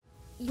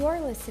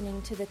You're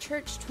listening to the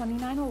Church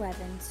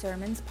 2911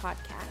 Sermons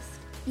Podcast.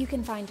 You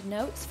can find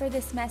notes for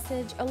this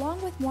message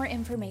along with more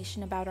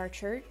information about our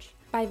church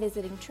by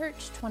visiting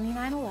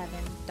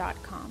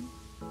church2911.com.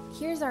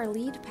 Here's our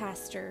lead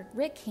pastor,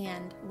 Rick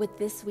Hand, with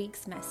this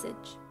week's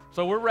message.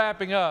 So we're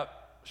wrapping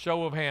up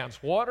Show of Hands.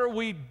 What are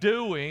we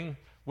doing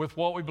with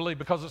what we believe?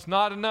 Because it's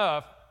not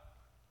enough.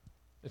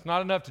 It's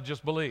not enough to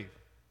just believe.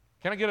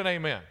 Can I get an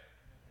amen?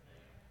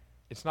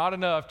 It's not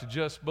enough to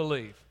just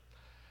believe.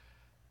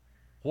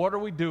 What are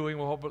we doing?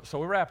 So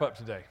we wrap up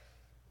today.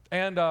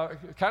 And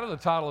kind of the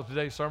title of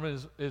today's sermon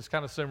is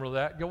kind of similar to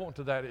that. Go on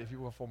to that, if you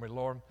will, for me,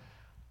 Lord.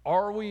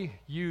 Are we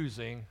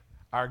using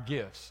our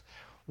gifts?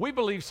 We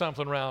believe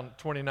something around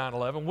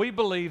 2911. We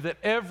believe that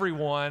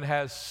everyone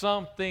has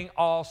something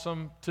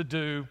awesome to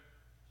do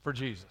for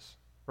Jesus,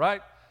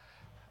 right?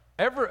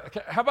 How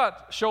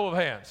about show of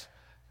hands?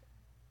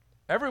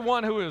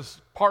 Everyone who is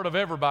part of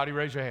everybody,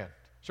 raise your hand.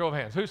 Show of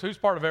hands. Who's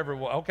part of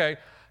everyone? Okay.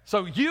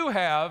 So you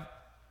have,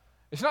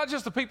 it's not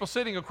just the people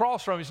sitting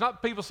across from you. It's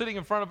not the people sitting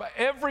in front of you.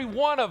 Every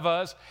one of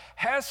us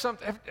has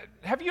something.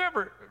 Have you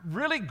ever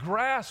really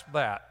grasped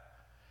that?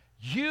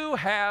 You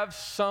have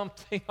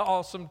something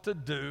awesome to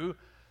do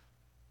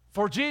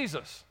for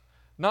Jesus.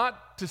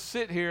 Not to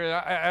sit here,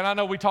 and I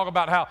know we talk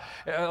about how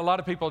a lot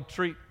of people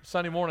treat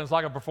Sunday mornings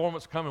like a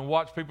performance, come and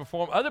watch people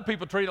perform. Other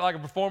people treat it like a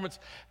performance.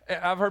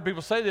 I've heard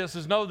people say this,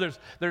 is no,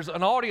 there's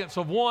an audience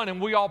of one, and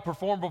we all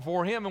perform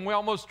before him, and we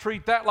almost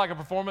treat that like a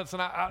performance.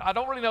 And I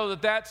don't really know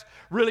that that's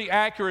really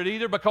accurate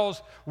either,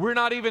 because we're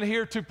not even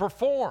here to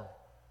perform.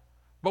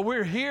 But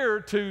we're here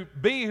to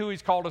be who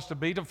he's called us to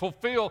be, to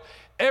fulfill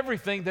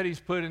everything that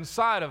he's put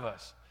inside of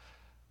us.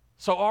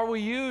 So are we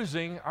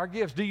using our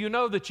gifts? Do you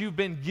know that you've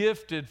been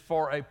gifted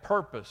for a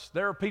purpose?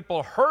 There are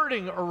people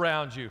hurting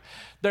around you.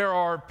 There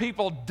are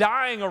people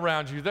dying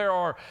around you. There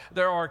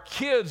are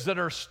kids that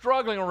are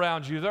struggling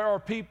around you. There are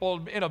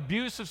people in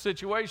abusive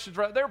situations.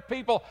 There are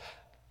people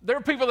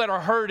that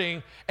are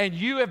hurting, and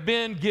you have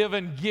been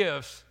given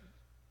gifts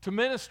to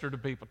minister to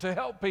people, to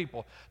help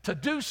people, to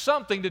do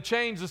something to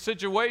change the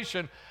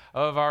situation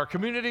of our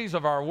communities,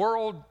 of our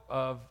world,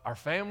 of our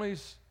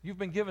families. You've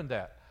been given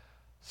that.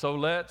 So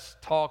let's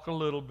talk a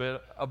little bit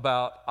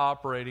about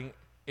operating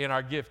in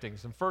our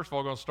giftings. And first of all,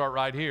 we're going to start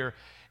right here,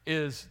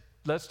 is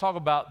let's talk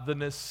about the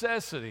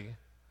necessity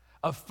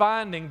of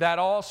finding that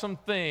awesome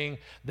thing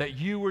that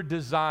you were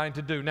designed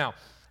to do. Now,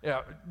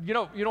 you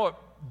know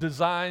what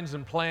designs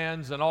and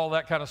plans and all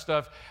that kind of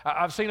stuff,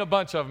 I've seen a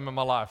bunch of them in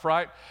my life,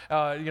 right?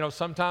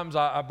 Sometimes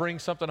I bring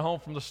something home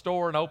from the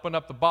store and open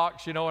up the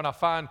box, and I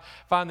find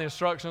the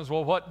instructions.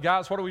 Well, what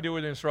do we do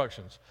with the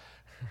instructions?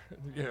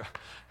 Yeah,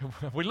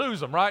 we lose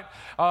them, right?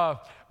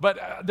 But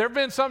there have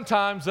been some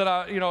times that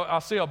I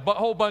see a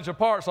whole bunch of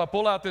parts. So I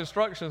pull out the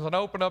instructions and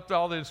open up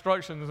all the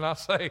instructions, and I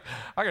say,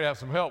 I could have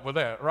some help with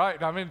that,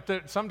 right? I mean,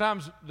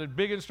 sometimes the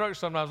big instructions.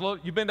 Sometimes,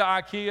 look, you've been to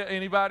IKEA?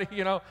 Anybody?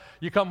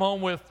 You come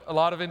home with a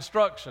lot of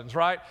instructions,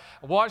 right?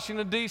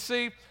 Washington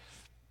D.C.,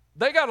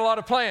 they got a lot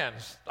of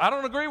plans. I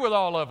don't agree with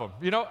all of them.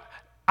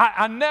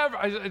 I never.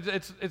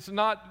 It's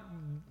not.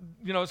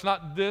 It's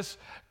not this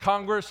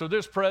Congress or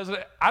this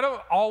president. I don't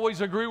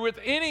always agree with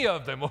any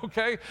of them,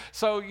 okay?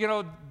 So,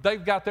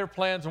 they've got their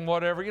plans and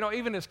whatever.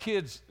 Even as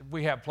kids,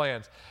 we have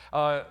plans.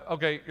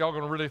 Okay, y'all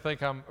going to really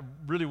think I'm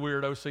really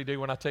weird OCD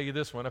when I tell you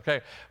this one,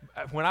 okay?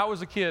 When I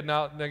was a kid,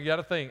 now you got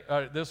to think,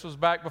 this was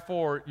back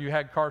before you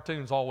had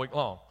cartoons all week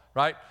long,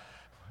 right?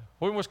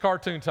 When was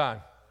cartoon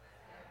time?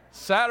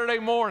 Saturday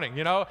morning,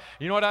 you know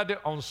what I do?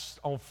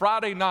 On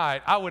Friday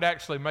night, I would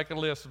actually make a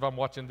list if I'm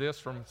watching this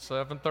from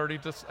 7:30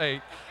 to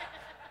 8.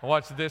 I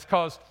watched this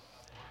because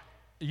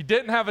you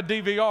didn't have a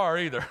DVR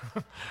either.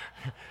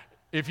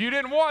 If you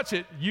didn't watch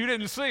it, you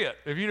didn't see it.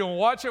 If you didn't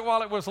watch it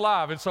while it was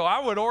live. And so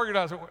I would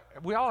organize it.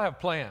 We all have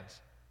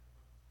plans.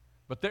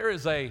 But there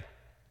is a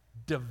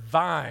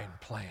divine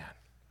plan.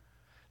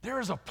 There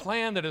is a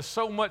plan that is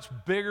so much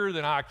bigger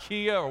than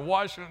IKEA or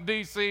Washington,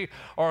 D.C.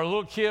 or a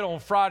little kid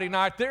on Friday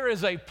night. There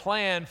is a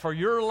plan for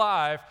your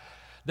life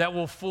that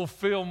will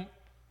fulfill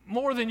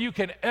more than you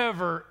can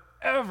ever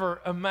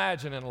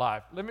imagine in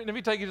life. Let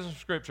me take you to some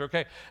scripture,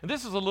 okay? And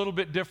this is a little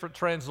bit different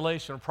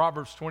translation of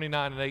Proverbs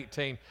 29 and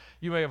 18.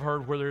 You may have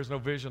heard, where there is no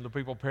vision, the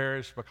people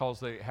perish because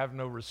they have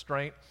no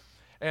restraint.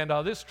 And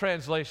this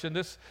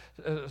translation,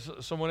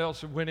 someone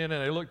else went in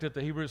and they looked at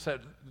the Hebrew and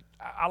said,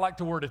 I like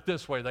to word it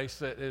this way, they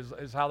said,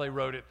 is how they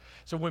wrote it.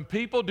 So when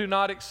people do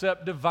not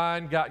accept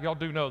divine God, y'all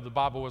do know the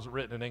Bible wasn't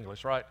written in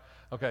English, right?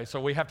 Okay,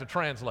 so we have to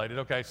translate it.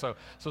 Okay, so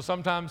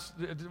sometimes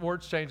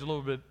words change a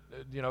little bit,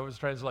 as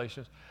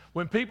translations.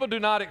 When people do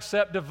not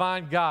accept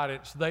divine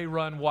guidance, they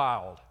run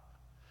wild.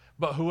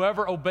 But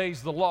whoever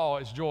obeys the law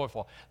is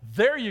joyful.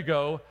 There you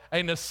go,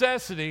 a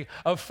necessity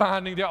of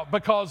finding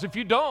because if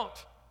you don't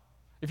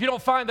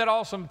find that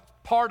awesome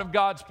part of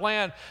God's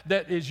plan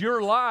that is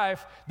your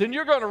life, then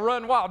you're going to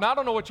run wild. Now, I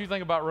don't know what you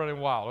think about running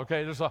wild,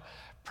 okay? There's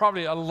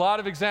probably a lot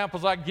of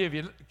examples I can give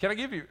you. Can I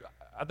give you,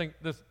 I think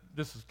this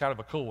is kind of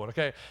a cool one,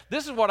 okay?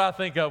 This is what I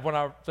think of when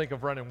I think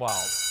of running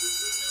wild.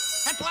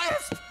 At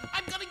last,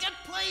 I'm going to get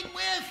played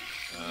with.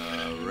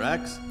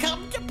 Rex?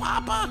 Come to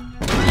Papa.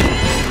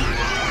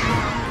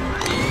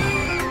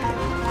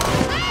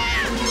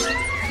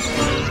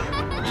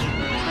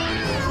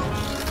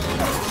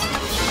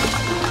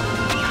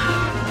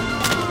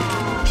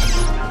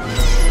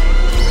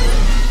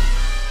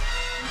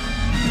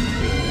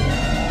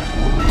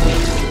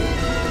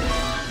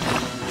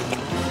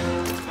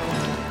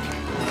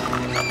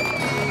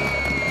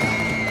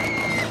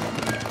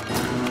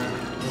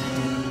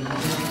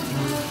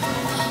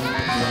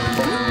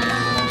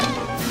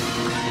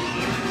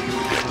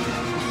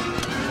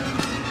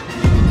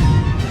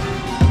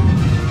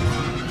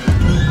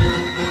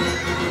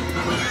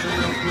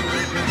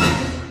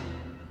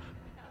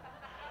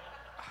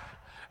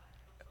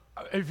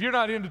 If you're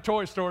not into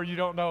Toy Story, you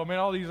don't know. I mean,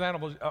 all these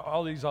animals,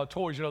 all these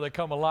toys, they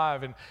come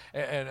alive.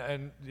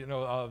 And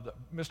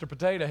Mr.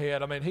 Potato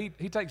Head, I mean,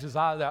 he takes his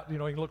eyes out, he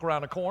can look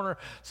around the corner.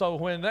 So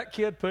when that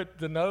kid put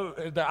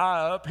the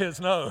eye up his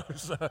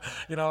nose,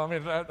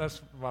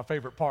 that's my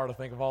favorite part, I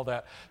think, of all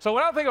that. So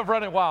when I think of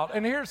Running Wild,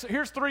 and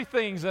here's three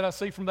things that I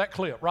see from that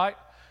clip, right?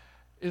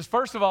 Is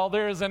first of all,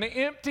 there is an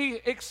empty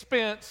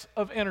expense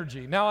of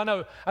energy. Now I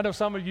know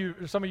some of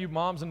you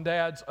moms and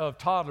dads of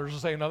toddlers are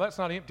saying, no, that's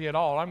not empty at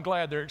all. I'm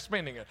glad they're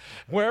expending it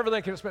wherever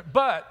they can spend.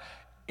 But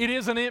it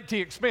is an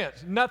empty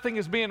expense. Nothing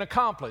is being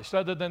accomplished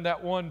other than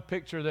that one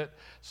picture that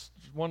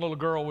one little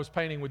girl was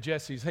painting with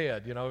Jesse's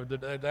head,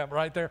 that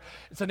right there.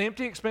 It's an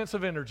empty expense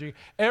of energy.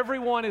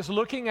 Everyone is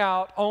looking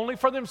out only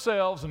for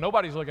themselves, and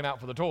nobody's looking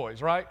out for the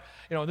toys, right?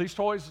 These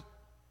toys.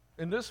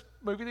 In this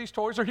movie, these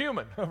toys are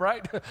human,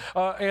 right?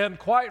 And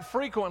quite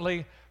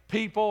frequently,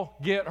 people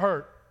get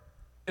hurt,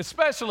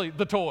 especially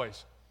the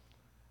toys.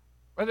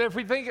 And if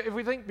we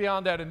think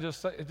beyond that and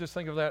just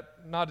think of that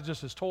not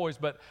just as toys,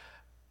 but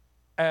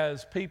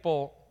as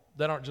people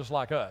that aren't just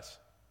like us.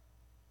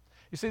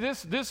 You see,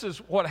 this is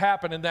what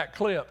happened in that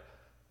clip,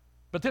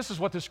 but this is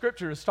what the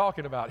Scripture is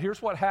talking about.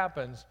 Here's what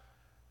happens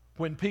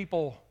when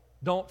people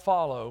don't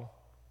follow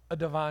a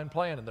divine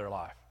plan in their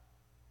life.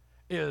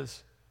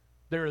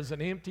 There is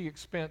an empty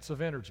expense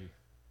of energy.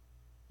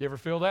 You ever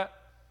feel that?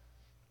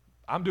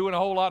 I'm doing a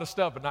whole lot of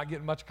stuff but not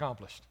getting much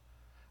accomplished.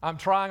 I'm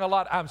trying a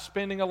lot. I'm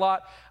spending a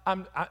lot.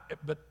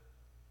 But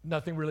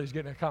nothing really is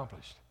getting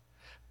accomplished.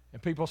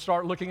 And people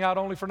start looking out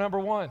only for number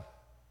one.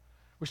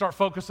 We start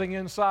focusing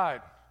inside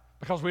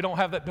because we don't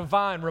have that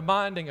divine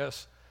reminding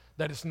us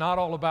that it's not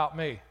all about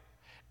me.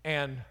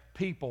 And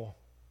people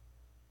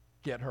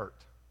get hurt.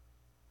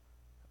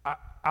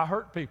 I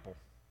hurt people.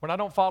 When I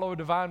don't follow a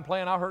divine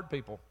plan, I hurt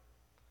people.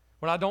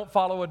 When I don't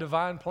follow a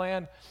divine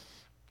plan,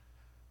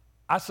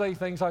 I say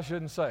things I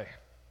shouldn't say.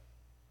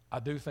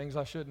 I do things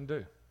I shouldn't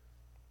do.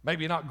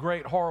 Maybe not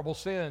great, horrible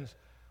sins,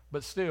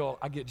 but still,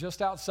 I get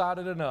just outside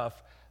it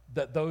enough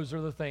that those are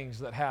the things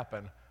that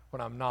happen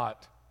when I'm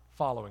not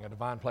following a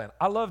divine plan.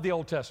 I love the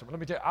Old Testament. Let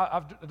me tell you,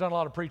 I've done a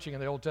lot of preaching in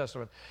the Old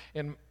Testament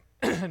in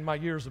my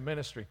years of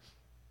ministry.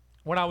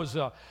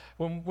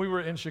 When we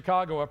were in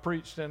Chicago, I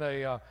preached in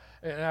an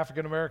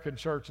African American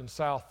church in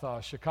South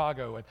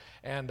Chicago,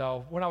 and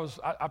when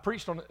I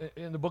preached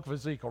in the book of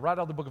Ezekiel, right out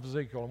of the book of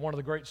Ezekiel, and one of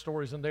the great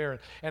stories in there.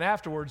 And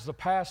afterwards, the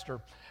pastor,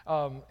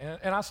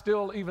 and I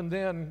still even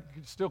then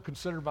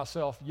considered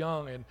myself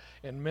young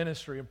in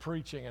ministry and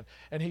preaching,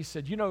 and he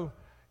said,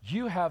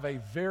 you have a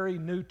very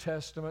New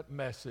Testament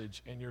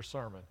message in your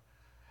sermon.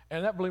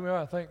 And that blew me away.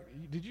 I think,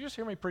 did you just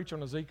hear me preach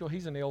on Ezekiel?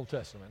 He's in the Old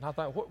Testament. And I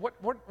thought,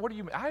 what do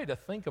you mean? I had to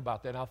think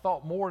about that. And I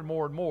thought more and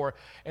more and more.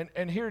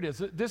 And here it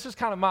is. This is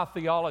kind of my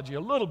theology, a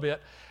little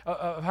bit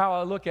of how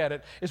I look at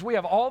it, is we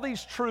have all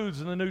these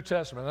truths in the New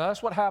Testament. And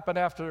that's what happened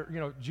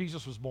after,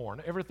 Jesus was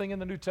born. Everything in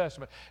the New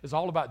Testament is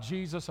all about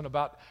Jesus and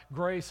about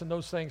grace and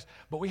those things.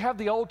 But we have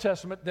the Old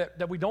Testament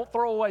that we don't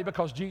throw away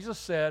because Jesus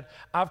said,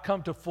 I've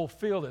come to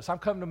fulfill this.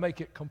 I've come to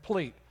make it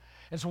complete.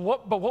 And so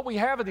what we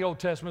have in the Old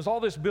Testament is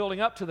all this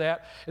building up to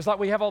that. It's like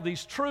we have all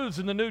these truths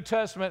in the New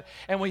Testament,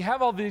 and we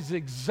have all these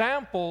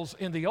examples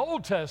in the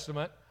Old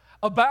Testament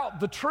about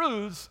the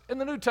truths in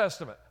the New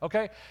Testament,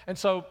 okay? And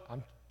so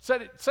I'm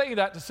saying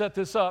that to set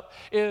this up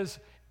is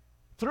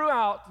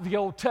throughout the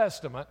Old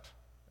Testament,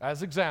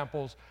 as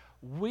examples,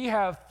 we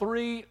have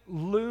three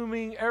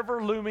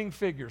ever-looming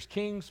figures,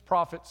 kings,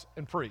 prophets,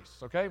 and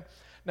priests, okay?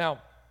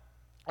 Now,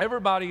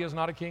 everybody is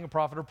not a king, a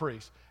prophet, or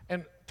priest.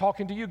 And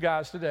talking to you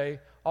guys today,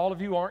 all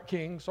of you aren't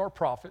kings or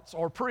prophets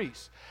or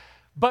priests.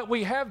 But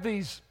we have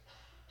these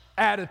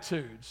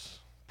attitudes,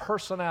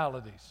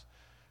 personalities,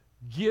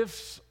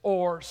 gifts,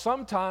 or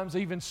sometimes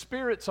even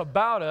spirits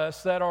about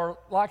us that are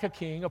like a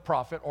king, a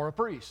prophet, or a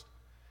priest.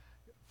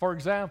 For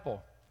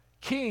example,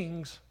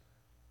 kings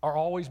are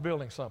always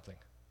building something.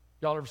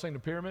 Y'all ever seen the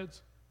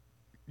pyramids?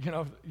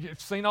 You've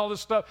seen all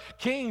this stuff.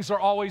 Kings are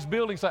always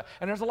building something.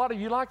 And there's a lot of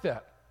you like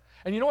that.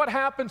 And you know what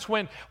happens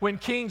when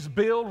kings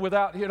build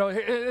without,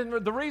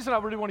 and the reason I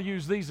really want to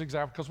use these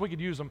examples, because we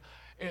could use them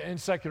in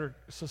secular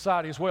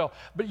society as well,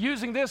 but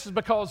using this is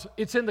because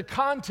it's in the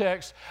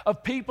context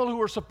of people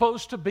who are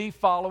supposed to be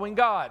following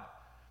God.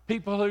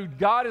 People who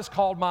God has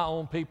called my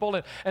own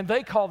people, and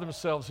they call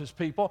themselves his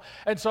people.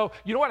 And so,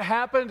 you know what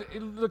happened?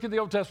 Look at the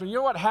Old Testament. You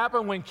know what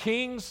happened when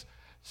kings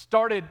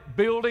started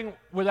building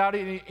without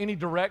any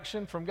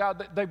direction from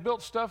God. They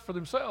built stuff for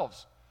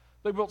themselves.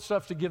 They built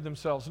stuff to give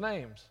themselves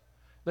names.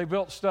 They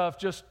built stuff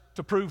just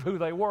to prove who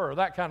they were,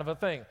 that kind of a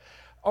thing.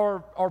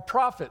 Or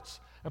prophets.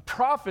 And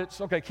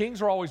prophets, okay,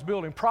 kings are always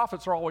building.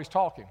 Prophets are always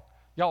talking.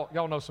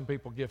 Y'all know some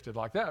people gifted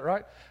like that,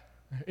 right?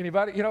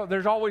 Anybody? You know,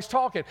 there's always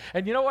talking.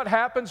 And you know what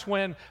happens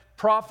when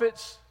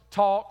prophets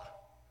talk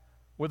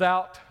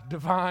without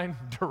divine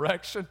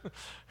direction?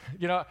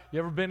 You know, you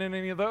ever been in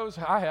any of those?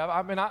 I have.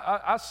 I mean,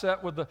 I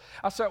sat with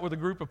a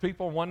group of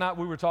people. One night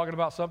we were talking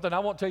about something. I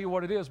won't tell you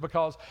what it is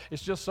because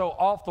it's just so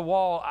off the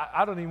wall.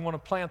 I don't even want to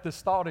plant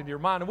this thought into your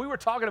mind. And we were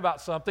talking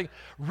about something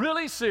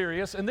really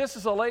serious. And this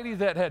is a lady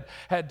that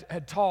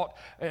had taught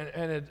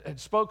and had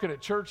spoken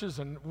at churches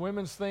and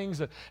women's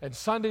things and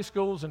Sunday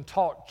schools and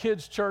taught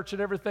kids' church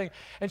and everything.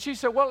 And she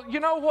said, well,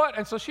 you know what?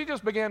 And so she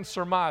just began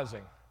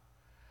surmising.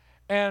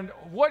 And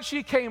what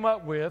she came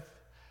up with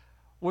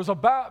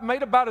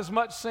made about as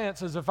much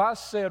sense as if I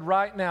said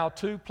right now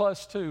 2 +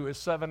 2 is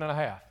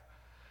 7.5.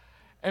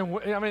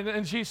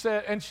 And she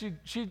said, and she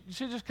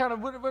just kind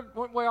of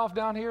went way off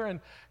down here, and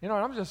you know,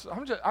 I'm just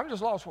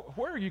lost.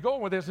 Where are you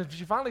going with this? And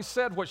she finally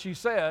said what she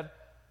said,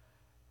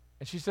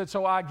 and she said,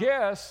 so I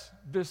guess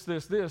this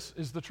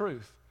is the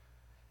truth.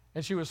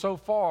 And she was so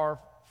far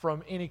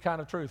from any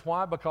kind of truth.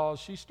 Why? Because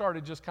she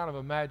started just kind of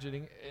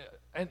imagining,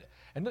 and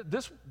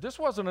this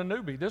wasn't a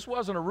newbie. This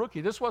wasn't a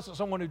rookie. This wasn't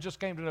someone who just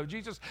came to know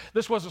Jesus.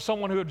 This wasn't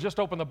someone who had just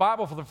opened the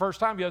Bible for the first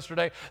time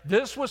yesterday.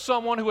 This was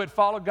someone who had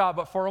followed God,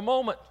 but for a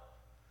moment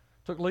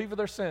took leave of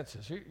their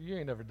senses. You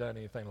ain't never done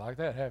anything like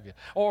that, have you?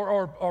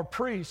 Or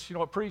priests. You know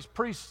what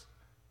priests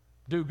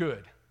do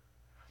good.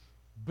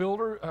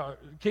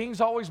 Kings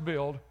always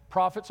build.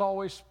 Prophets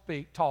always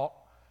talk,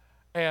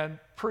 and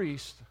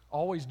priests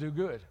always do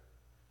good.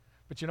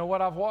 But you know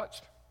what I've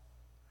watched?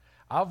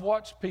 I've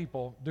watched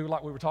people do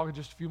like we were talking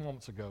just a few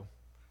moments ago,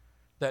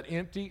 that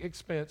empty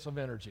expense of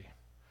energy.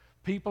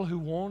 People who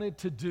wanted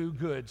to do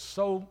good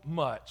so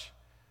much,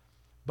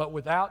 but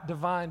without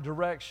divine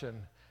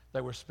direction,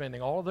 they were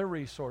spending all of their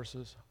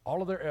resources,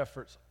 all of their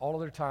efforts, all of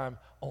their time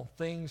on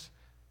things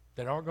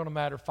that aren't going to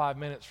matter 5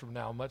 minutes from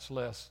now, much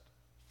less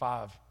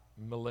 5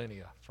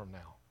 millennia from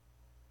now.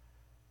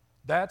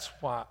 That's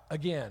why,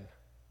 again,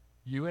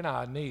 you and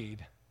I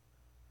need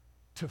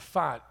to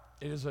find.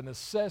 It is a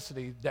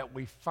necessity that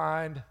we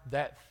find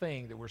that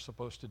thing that we're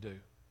supposed to do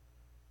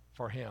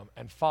for Him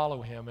and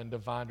follow Him in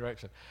divine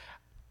direction.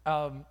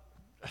 Go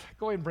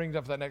ahead and bring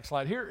up that next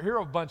slide. Here are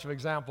a bunch of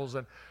examples,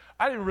 and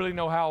I didn't really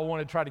know how I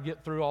wanted to try to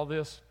get through all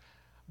this,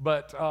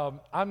 but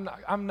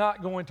I'm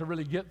not going to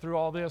really get through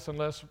all this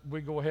unless we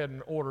go ahead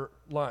and order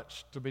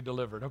lunch to be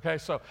delivered, okay?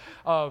 So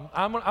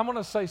I'm going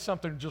to say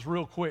something just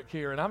real quick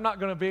here, and I'm not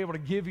going to be able to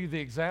give you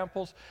the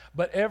examples,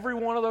 but every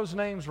one of those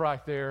names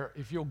right there,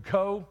 if you'll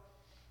go.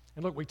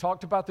 And look, we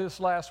talked about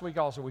this last week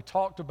also. We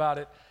talked about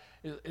it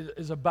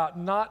is about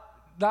not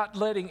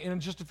letting, in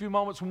just a few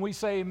moments when we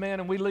say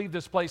amen and we leave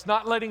this place,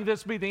 not letting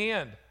this be the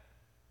end,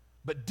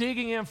 but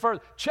digging in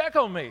further. Check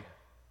on me.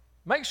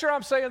 Make sure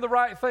I'm saying the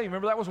right thing.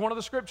 Remember, that was one of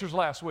the scriptures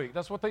last week.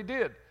 That's what they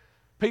did.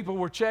 People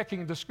were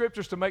checking the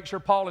scriptures to make sure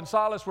Paul and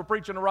Silas were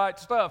preaching the right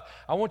stuff.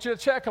 I want you to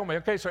check on me.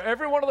 Okay, so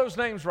every one of those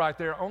names right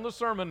there on the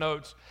sermon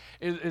notes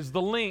is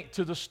the link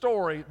to the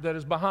story that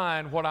is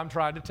behind what I'm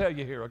trying to tell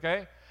you here,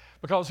 okay?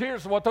 Because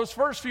here's what those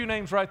first few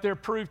names right there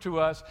prove to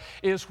us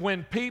is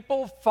when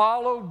people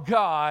follow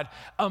God,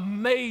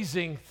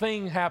 amazing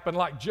thing happened.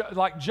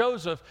 Like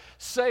Joseph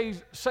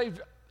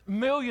saved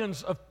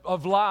millions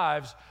of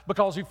lives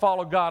because he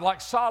followed God.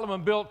 Like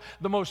Solomon built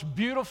the most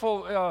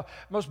beautiful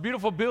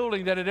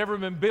building that had ever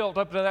been built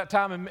up to that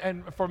time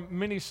and for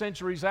many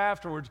centuries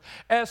afterwards.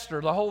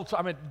 Esther,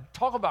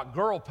 talk about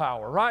girl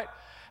power, right?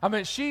 I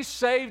mean, she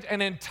saved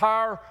an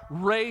entire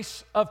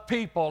race of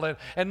people,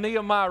 and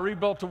Nehemiah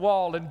rebuilt the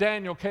wall, and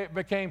Daniel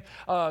became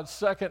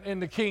second in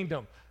the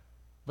kingdom.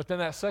 But then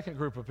that second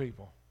group of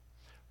people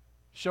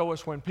show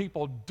us when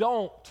people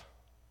don't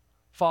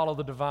follow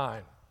the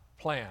divine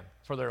plan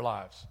for their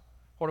lives.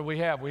 What do we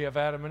have? We have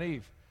Adam and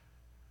Eve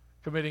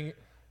committing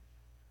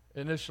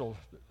initial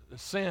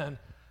sin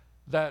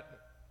that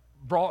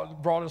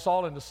brought us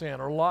all into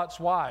sin, or Lot's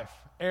wife,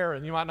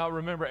 Aaron. You might not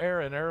remember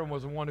Aaron. Aaron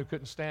was the one who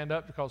couldn't stand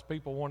up because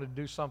people wanted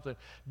to do something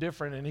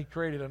different, and he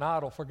created an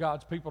idol for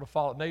God's people to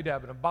follow.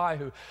 Nadab and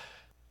Abihu,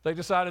 they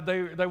decided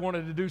they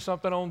wanted to do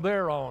something on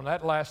their own.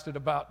 That lasted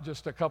about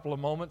just a couple of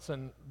moments,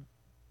 and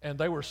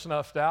they were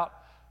snuffed out.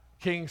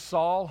 King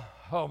Saul,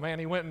 oh man,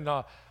 he went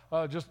and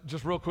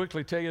just real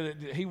quickly tell you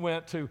that he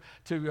went to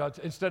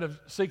instead of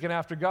seeking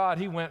after God,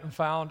 he went and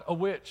found a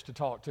witch to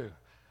talk to,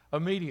 a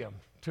medium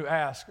to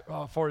ask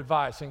for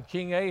advice. And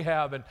King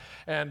Ahab,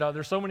 and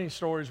there's so many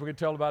stories we could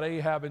tell about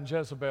Ahab and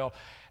Jezebel.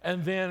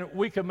 And then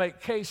we could make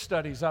case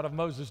studies out of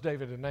Moses,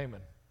 David, and Naaman.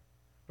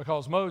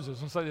 Because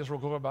Moses, let's say this real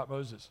quick about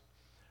Moses.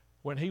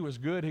 When he was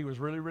good, he was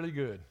really, really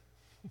good.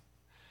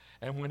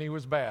 And when he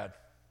was bad.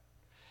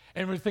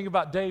 And when we think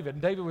about David,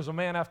 and David was a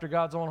man after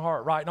God's own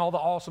heart, right? And all the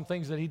awesome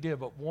things that he did,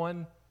 but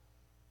one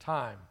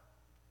time.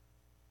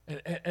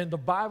 And the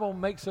Bible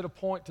makes it a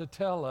point to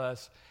tell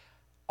us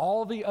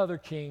All the other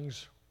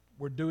kings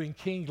were doing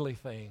kingly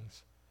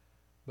things,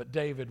 but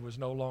David was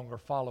no longer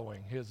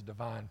following his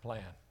divine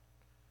plan.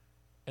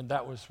 And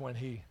that was when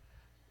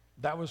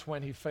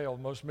he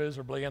failed most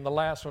miserably. And the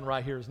last one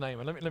right here is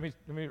Naaman. Let me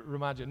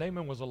remind you,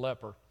 Naaman was a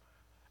leper,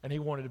 and he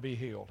wanted to be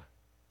healed.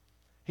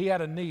 He had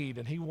a need,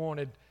 and he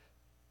wanted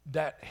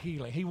that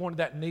healing. He wanted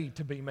that need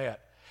to be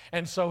met.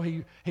 And so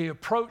he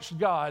approached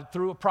God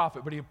through a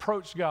prophet, but he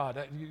approached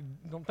God. You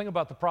don't think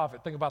about the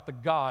prophet, think about the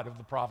God of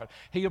the prophet.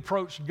 He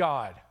approached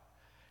God.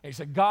 And he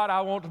said, God,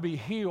 I want to be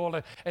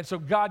healed. And so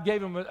God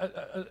gave him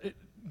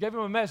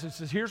a message.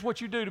 Says, here's what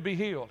you do to be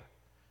healed.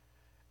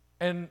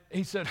 And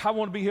he said, I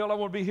want to be healed, I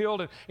want to be healed.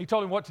 And he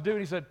told him what to do,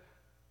 and he said,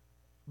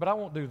 but I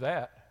won't do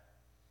that.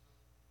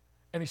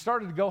 And he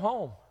started to go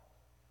home.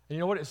 And you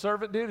know what his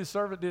servant did? His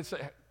servant did say,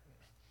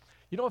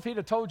 you know, if he'd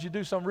have told you to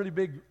do some really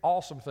big,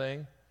 awesome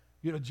thing,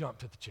 you'd have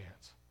jumped at the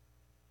chance.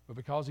 But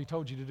because he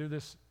told you to do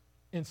this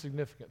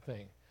insignificant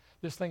thing,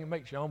 this thing that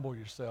makes you humble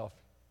yourself,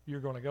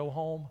 you're going to go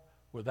home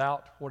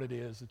without what it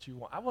is that you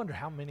want. I wonder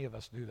how many of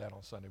us do that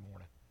on Sunday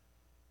morning.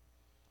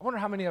 I wonder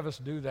how many of us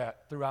do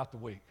that throughout the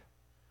week.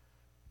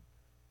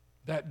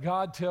 That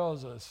God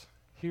tells us,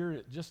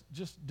 here,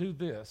 just do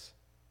this,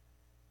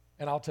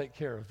 and I'll take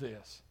care of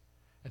this.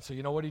 And so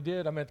you know what he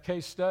did? I mean, the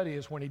case study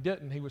is when he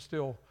didn't, he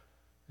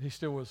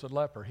still was a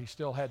leper. He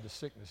still had the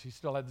sickness. He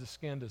still had the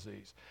skin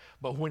disease.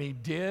 But when he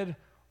did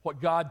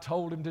what God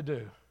told him to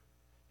do,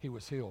 he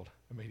was healed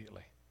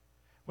immediately.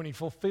 When he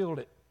fulfilled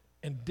it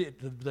and did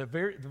the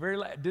very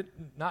last,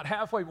 not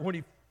halfway, but when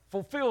he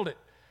fulfilled it,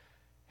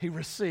 he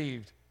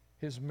received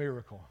his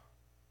miracle.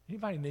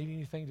 Anybody need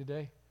anything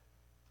today?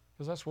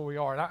 Because that's where we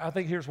are. And I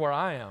think here's where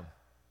I am,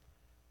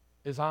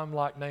 is I'm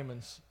like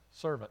Naaman's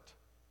servant.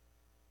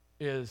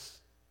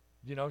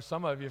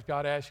 Some of you, if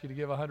God asked you to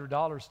give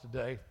 $100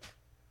 today,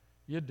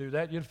 you'd do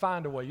that. You'd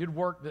find a way. You'd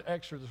work the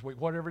extra this week,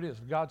 whatever it is.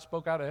 If God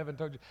spoke out of heaven and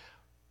told you.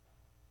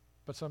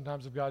 But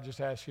sometimes if God just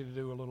asks you to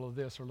do a little of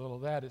this or a little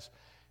of that,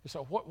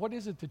 so what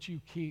is it that you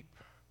keep,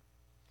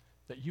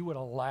 that you would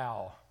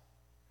allow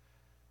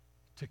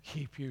to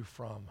keep you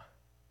from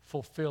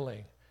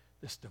fulfilling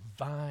this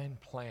divine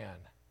plan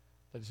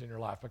that is in your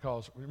life?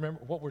 Because remember,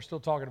 what we're still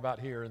talking about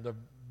here, and the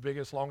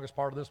biggest, longest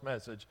part of this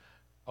message,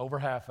 over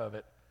half of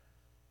it,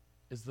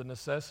 is the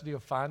necessity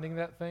of finding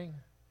that thing.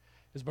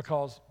 Is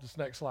because, this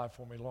next slide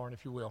for me, Lauren,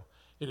 if you will.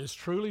 It is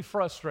truly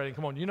frustrating.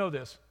 Come on, you know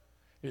this.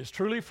 It is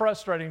truly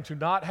frustrating to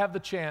not have the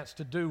chance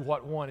to do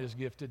what one is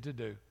gifted to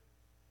do,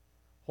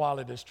 while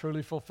it is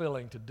truly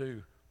fulfilling to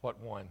do what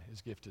one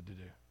is gifted to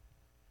do.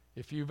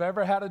 If you've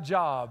ever had a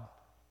job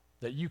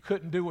that you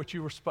couldn't do what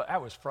you were supposed,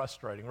 that was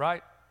frustrating,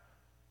 right?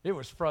 It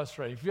was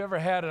frustrating. If you ever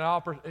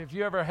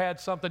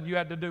had something you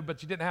had to do,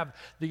 but you didn't have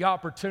the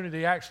opportunity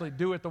to actually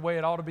do it the way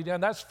it ought to be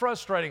done, that's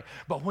frustrating.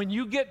 But when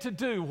you get to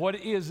do what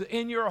is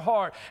in your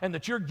heart and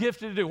that you're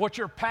gifted to do, what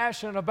you're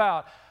passionate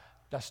about,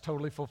 that's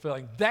totally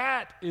fulfilling.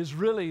 That is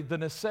really the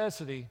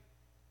necessity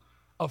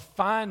of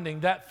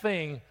finding that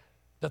thing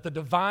that the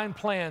divine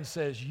plan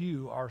says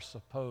you are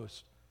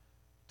supposed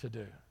to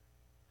do.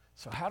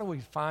 So how do we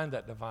find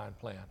that divine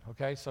plan?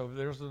 Okay, so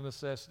there's the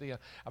necessity.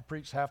 I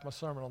preached half my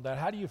sermon on that.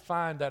 How do you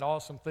find that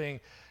awesome thing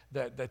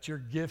that you're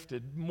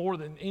gifted more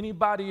than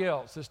anybody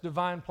else, this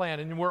divine plan?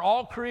 And we're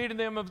all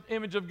created in the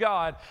image of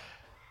God,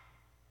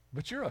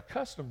 but you're a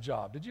custom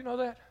job. Did you know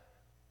that?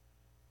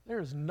 There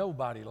is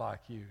nobody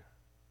like you.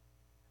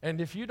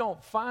 And if you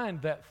don't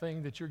find that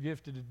thing that you're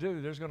gifted to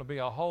do, there's going to be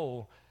a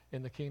hole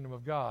in the kingdom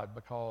of God,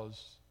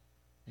 because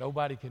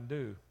nobody can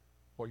do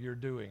what you're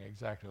doing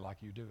exactly like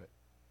you do it.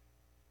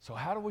 So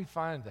how do we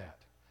find that?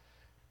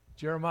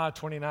 Jeremiah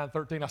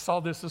 29:13. I saw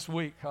this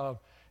week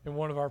in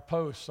one of our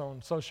posts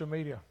on social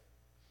media.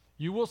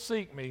 You will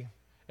seek me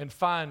and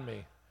find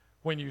me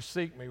when you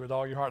seek me with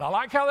all your heart. I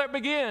like how that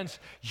begins.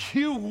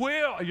 You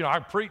will. I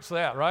preach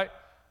that, right?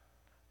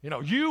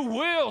 You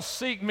will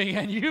seek me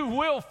and you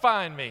will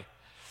find me.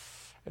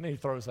 And then he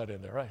throws that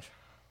in there, right?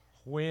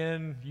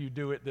 When you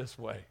do it this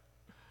way.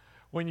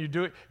 When you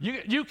do it,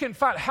 you can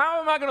find.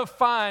 How am I going to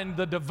find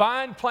the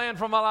divine plan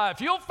for my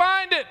life? You'll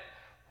find it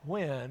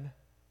when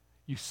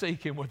you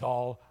seek him with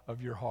all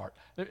of your heart.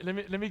 Let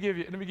me give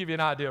you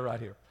an idea right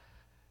here.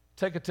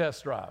 Take a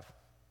test drive.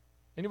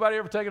 Anybody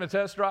ever taken a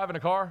test drive in a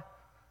car?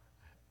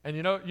 And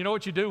you know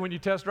what you do when you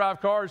test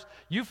drive cars?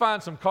 You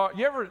find some car.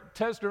 You ever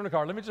test driven a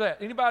car? Let me just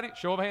ask. Anybody?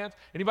 Show of hands.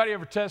 Anybody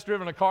ever test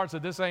driven a car and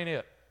said, this ain't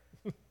it?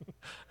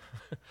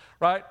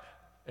 Right?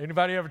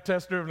 Anybody ever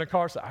test driven a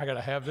car and said, I got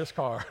to have this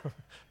car?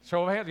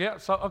 Show of hands. Yeah.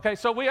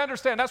 So we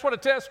understand. That's what a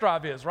test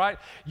drive is, right?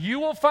 You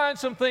will find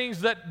some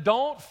things that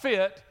don't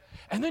fit,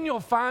 and then you'll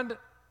find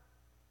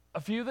a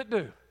few that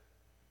do.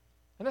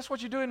 And that's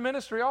what you do in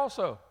ministry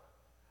also.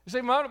 You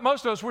see,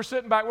 most of us, we're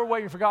sitting back, we're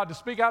waiting for God to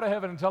speak out of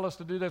heaven and tell us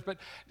to do this. But,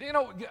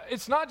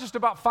 it's not just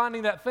about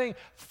finding that thing.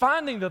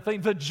 Finding the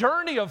thing, the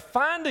journey of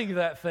finding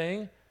that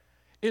thing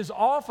is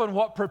often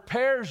what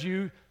prepares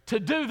you to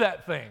do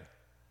that thing.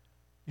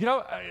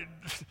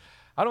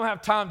 I don't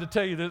have time to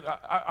tell you this.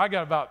 I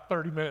got about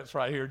 30 minutes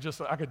right here.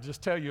 I could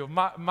just tell you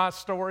my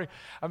story.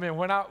 I mean,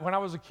 when I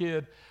was a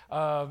kid,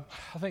 I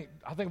think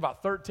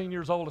about 13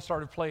 years old, I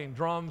started playing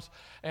drums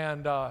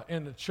and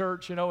in the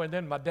church, and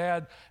then my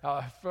dad,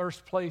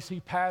 first place he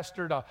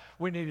pastored,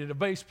 we needed a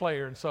bass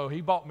player, and so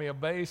he bought me a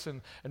bass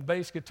and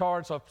bass guitar,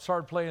 and so I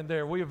started playing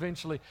there. We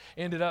eventually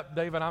ended up,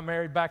 Dave and I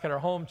married back at our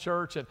home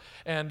church,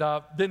 and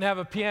didn't have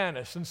a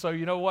pianist, and so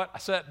you know what? I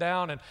sat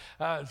down and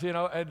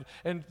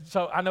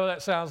so I know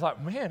that sounds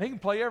like, man, he can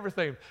play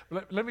everything.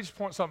 Let me just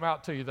point something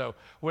out to you, though.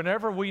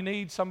 Whenever we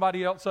need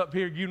somebody else up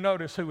here, you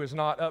notice who is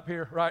not up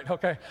here, right?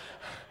 Okay.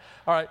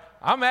 All right.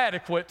 I'm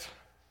adequate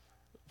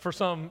for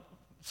some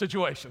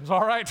situations,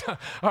 all right?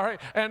 All right.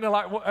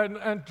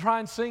 And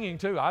trying singing,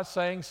 too. I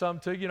sang some,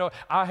 too.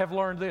 I have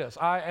learned this.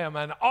 I am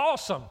an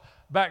awesome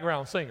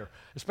background singer,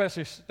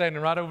 especially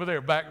standing right over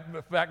there,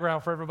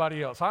 background for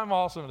everybody else. I'm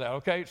awesome at that,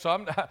 okay? So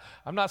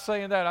I'm not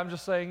saying that. I'm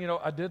just saying,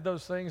 I did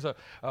those things. A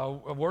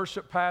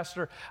worship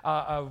pastor.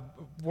 I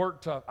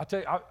worked,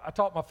 I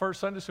taught my first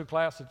Sunday school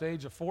class at the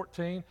age of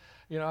 14.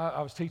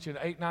 I was teaching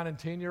 8, 9, and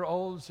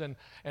 10-year-olds and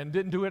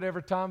didn't do it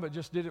every time, but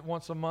just did it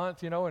once a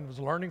month, and was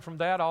learning from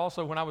that.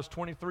 Also, when I was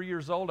 23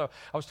 years old, I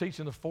was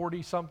teaching the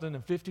 40-something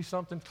and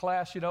 50-something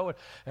class, and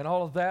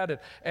all of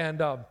that. And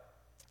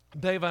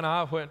Dave and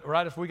I went,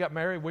 right after we got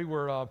married, we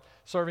were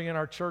serving in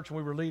our church, and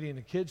we were leading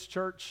the kids'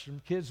 church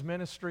and kids'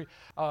 ministry.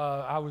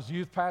 I was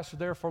youth pastor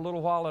there for a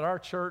little while at our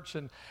church,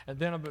 and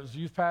then I was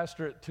youth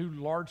pastor at 2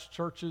 large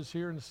churches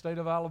here in the state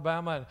of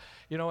Alabama,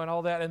 and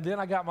all that. And then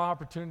I got my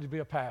opportunity to be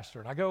a pastor.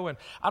 And I go, and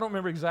I don't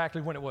remember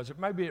exactly when it was. It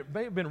may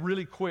have been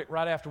really quick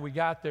right after we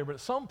got there, but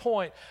at some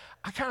point,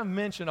 I kind of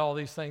mentioned all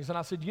these things, and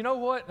I said, you know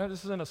what? Now,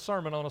 this is in a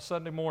sermon on a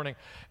Sunday morning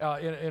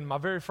in my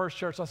very first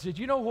church. I said,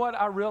 you know what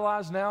I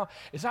realize now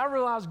is I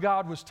realized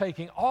God was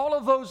taking all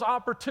of those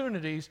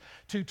opportunities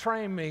to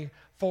train me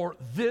for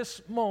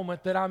this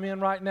moment that I'm in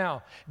right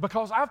now,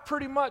 because I've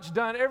pretty much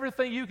done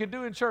everything you can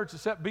do in church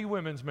except be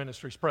women's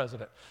ministry's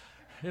president.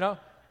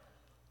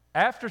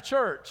 After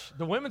church,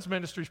 the women's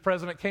ministry's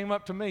president came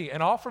up to me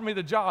and offered me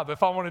the job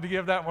if I wanted to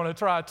give that one a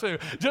try too,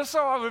 just so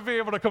I would be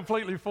able to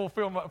completely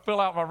fill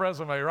out my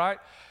resume, right?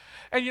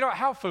 And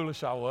how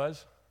foolish I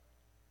was,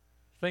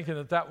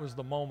 thinking that was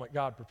the moment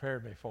God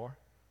prepared me for.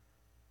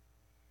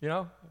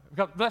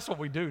 Because that's what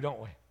we do,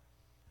 don't we?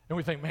 And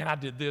we think, man, I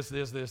did this,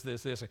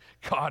 and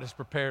God has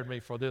prepared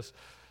me for this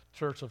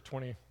church of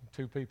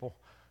 22 people.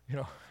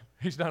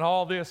 He's done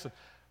all this.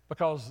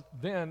 Because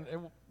then, a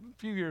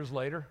few years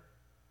later,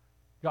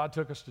 God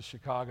took us to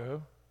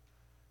Chicago,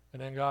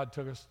 and then God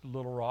took us to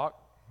Little Rock,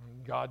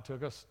 and God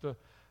took us to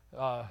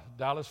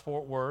Dallas,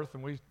 Fort Worth,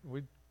 and we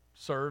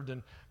served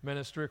in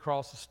ministry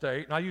across the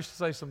state. And I used to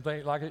say some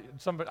things like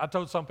I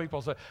told some people,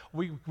 I said,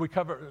 we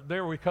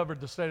covered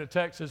the state of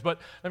Texas, but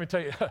let me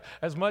tell you,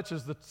 as much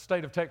as the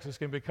state of Texas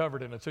can be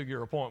covered in a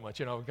 2-year appointment,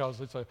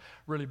 because it's a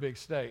really big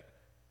state.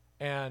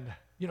 And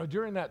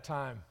during that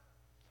time,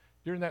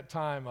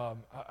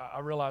 I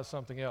realized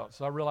something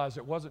else. I realized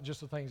it wasn't just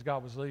the things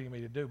God was leading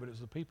me to do, but it was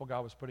the people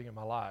God was putting in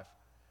my life.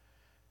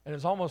 And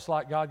it's almost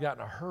like God got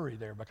in a hurry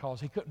there, because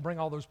he couldn't bring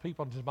all those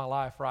people into my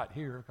life right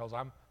here, because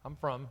I'm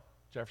from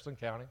Jefferson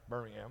County,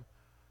 Birmingham.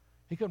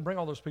 He couldn't bring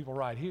all those people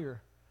right here.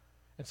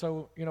 And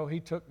so, he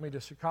took me to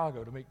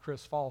Chicago to meet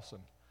Chris Folsom.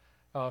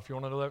 If you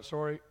want to know that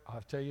story, I'll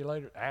tell you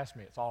later. Ask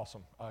me. It's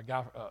awesome. A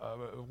guy,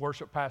 a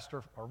worship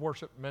pastor or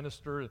worship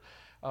minister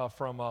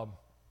from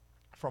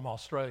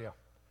Australia.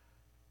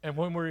 And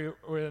when we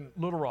were in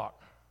Little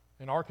Rock,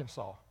 in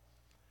Arkansas,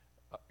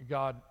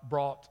 God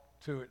brought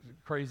to it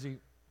crazy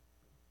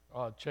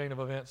chain of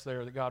events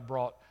there that God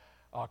brought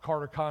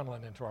Carter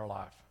Conlon into our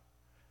life,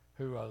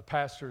 who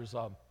pastors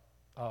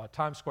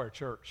Times Square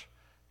Church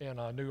in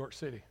New York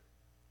City.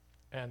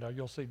 And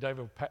you'll see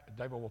David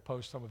will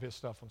post some of his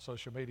stuff on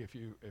social media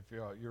if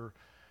you're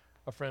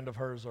a friend of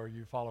hers or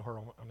you follow her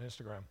on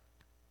Instagram.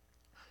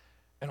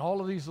 And all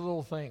of these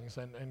little things.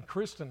 And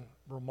Kristen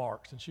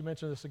remarks, and she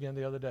mentioned this again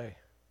the other day.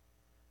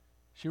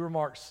 She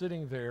remarked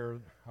sitting there,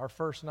 our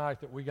first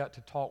night that we got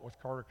to talk with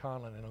Carter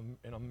Conlon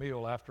in a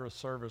meal after a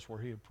service where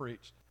he had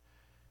preached,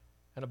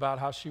 and about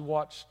how she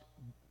watched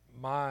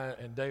mine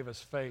and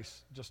David's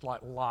face just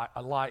like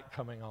a light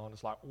coming on.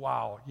 It's like,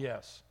 wow,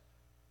 yes,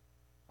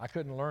 I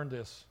couldn't learn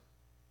this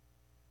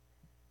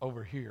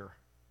over here.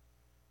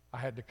 I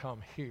had to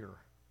come here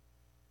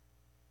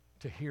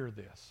to hear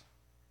this,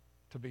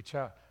 to be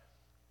challenged.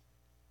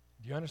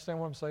 Do you understand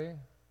what I'm saying?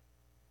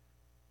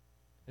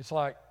 It's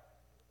like,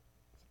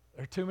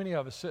 there are too many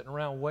of us sitting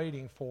around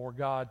waiting for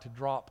God to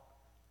drop,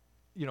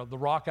 the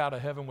rock out of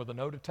heaven with a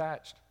note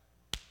attached,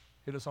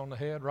 hit us on the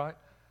head, right?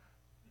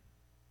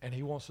 And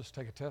he wants us to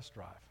take a test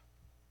drive.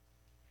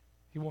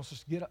 He wants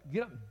us to get up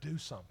and do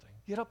something.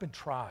 Get up and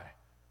try.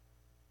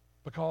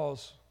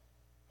 Because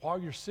while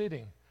you're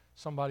sitting,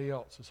 somebody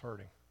else is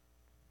hurting.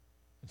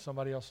 And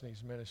somebody else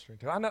needs ministry.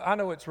 I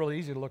know it's really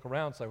easy to look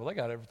around and say, well, they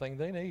got everything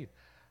they need.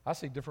 I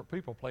see different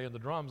people playing the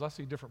drums. I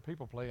see different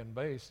people playing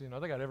bass.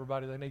 They got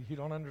everybody they need. You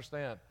don't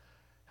understand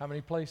how many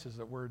places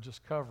that we're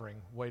just covering,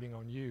 waiting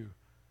on you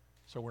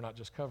so we're not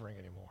just covering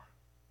anymore.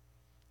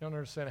 You don't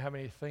understand how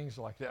many things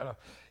like that.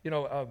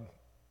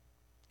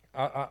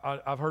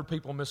 I've heard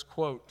people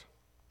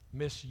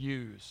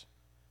misuse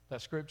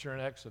that scripture in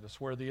Exodus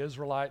where the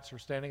Israelites are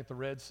standing at the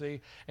Red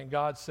Sea and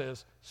God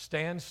says,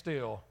 stand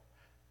still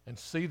and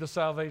see the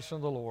salvation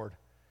of the Lord.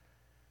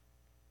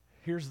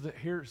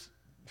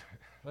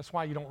 That's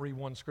why you don't read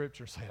one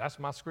scripture and say, that's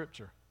my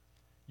scripture.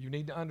 You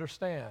need to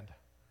understand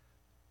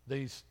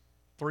these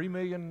 3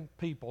 million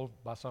people,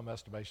 by some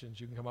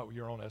estimations, you can come up with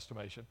your own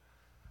estimation,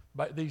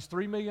 but these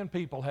 3 million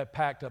people have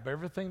packed up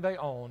everything they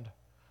owned,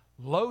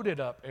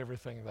 loaded up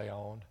everything they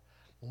owned,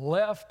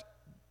 left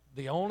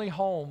the only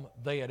home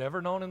they had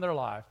ever known in their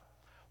life,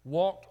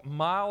 walked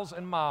miles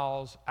and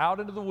miles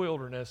out into the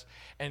wilderness,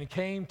 and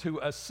came to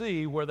a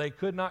sea where they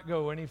could not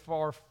go any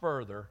far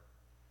further.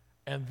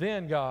 And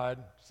then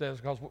God says,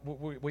 because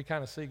we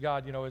kind of see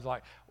God, is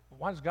like,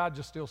 why is God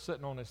just still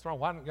sitting on his throne?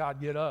 Why didn't God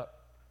get up?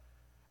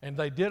 And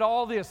they did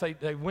all this.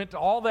 They went to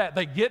all that.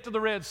 They get to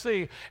the Red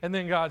Sea, and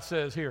then God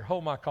says, here,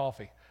 hold my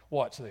coffee.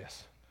 Watch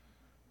this.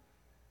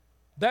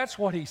 That's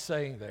what he's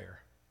saying there.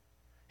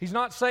 He's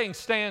not saying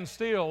stand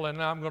still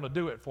and I'm going to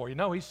do it for you.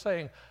 No, he's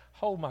saying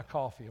hold my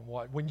coffee and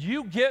watch. When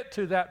you get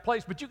to that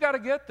place, but you got to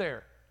get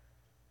there.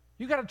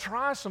 You got to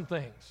try some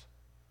things.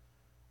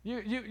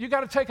 You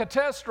got to take a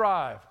test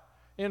drive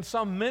in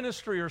some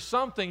ministry or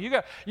something. You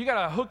got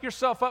to hook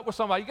yourself up with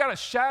somebody. You got to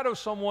shadow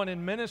someone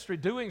in ministry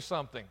doing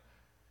something.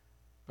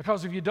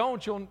 Because if you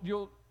don't,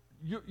 you'll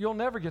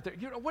never get there.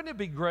 Wouldn't it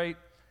be great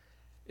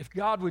if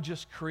God would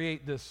just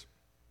create this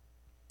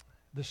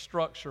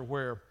structure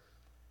where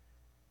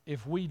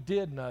if we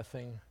did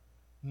nothing,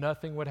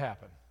 nothing would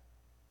happen.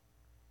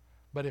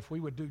 But if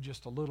we would do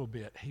just a little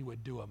bit, he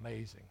would do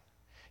amazing.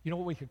 You know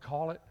what we could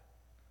call it?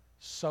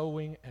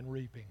 Sowing and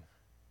reaping.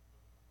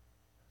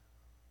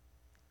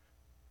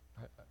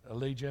 I'll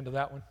lead you into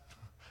that one.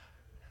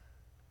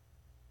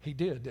 He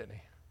did, didn't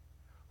he?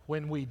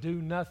 When we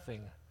do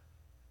nothing,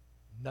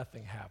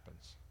 nothing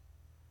happens.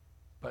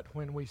 But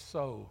when we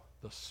sow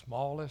the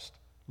smallest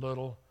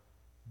little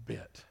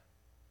bit,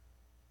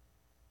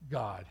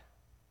 God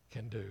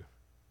can do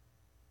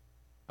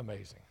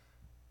amazing.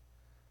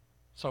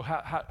 So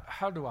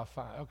how do I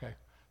find, okay,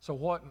 so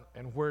what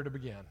and where to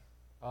begin?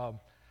 And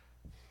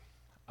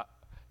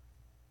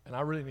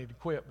I really need to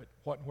quit, but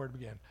what and where to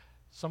begin?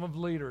 Some of the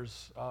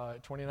leaders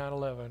at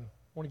 2911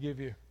 want to give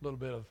you a little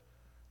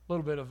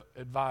bit of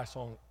advice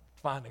on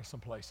finding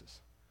some places.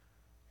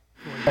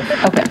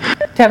 Okay,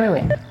 tell me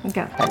when.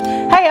 Go.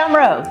 Hey, I'm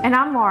Rose. And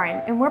I'm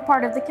Lauren, and we're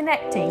part of the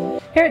Connect team.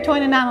 Here at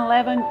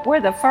 2911,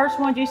 we're the first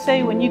ones you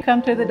see when you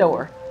come to the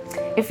door.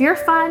 If you're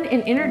fun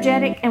and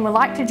energetic and would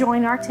like to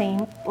join our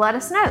team, let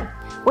us know.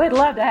 We'd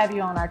love to have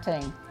you on our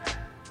team.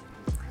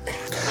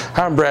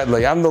 Hi, I'm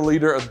Bradley. I'm the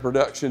leader of the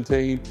production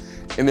team.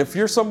 And if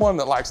you're someone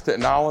that likes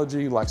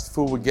technology, likes to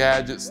fool with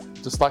gadgets,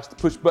 just likes to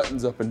push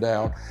buttons up and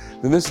down,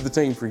 then this is the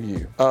team for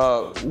you.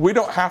 We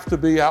don't have to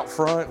be out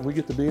front. We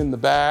get to be in the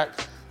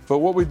back. But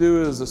what we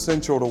do is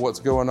essential to what's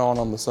going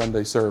on the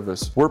Sunday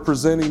service. We're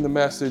presenting the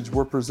message,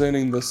 we're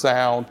presenting the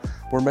sound,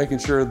 we're making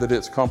sure that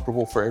it's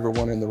comfortable for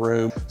everyone in the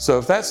room. So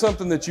if that's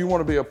something that you want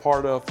to be a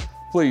part of,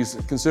 please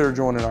consider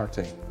joining our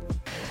team.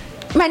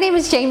 My name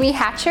is Jamie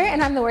Hatcher,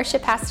 and I'm the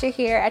worship pastor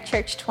here at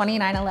Church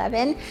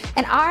 2911.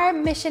 And our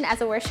mission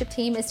as a worship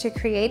team is to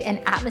create an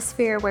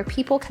atmosphere where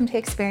people come to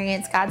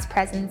experience God's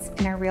presence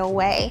in a real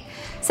way.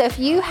 So if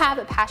you have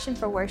a passion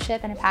for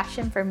worship and a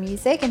passion for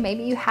music, and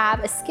maybe you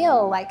have a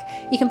skill, like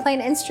you can play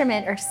an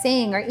instrument or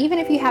sing, or even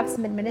if you have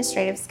some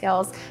administrative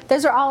skills,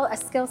 those are all a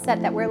skill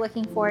set that we're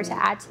looking for to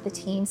add to the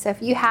team. So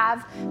if you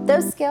have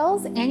those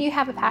skills and you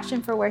have a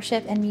passion for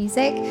worship and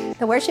music,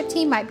 the worship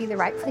team might be the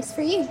right place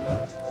for you.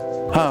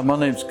 Hi, my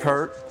name's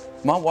Kurt.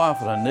 My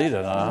wife Anita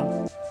and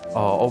I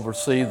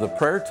oversee the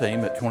prayer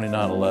team at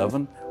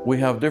 2911. We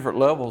have different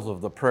levels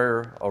of the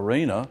prayer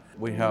arena.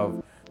 We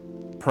have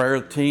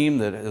prayer team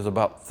that is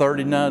about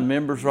 39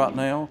 members right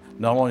now.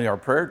 Not only our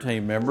prayer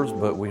team members,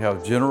 but we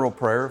have general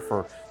prayer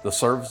for the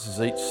services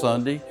each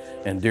Sunday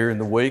and during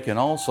the week, and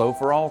also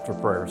for altar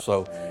prayer.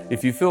 So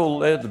if you feel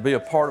led to be a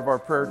part of our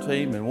prayer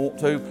team and want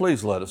to,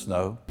 please let us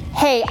know.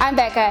 Hey, I'm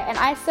Becca, and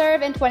I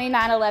serve in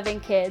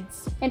 2911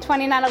 Kids. In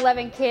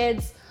 2911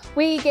 Kids,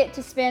 we get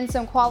to spend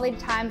some quality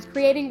times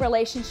creating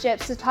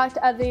relationships to talk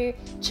to other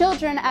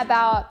children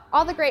about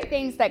all the great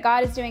things that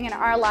God is doing in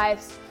our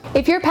lives.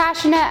 If you're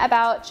passionate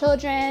about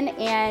children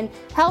and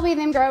helping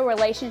them grow a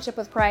relationship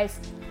with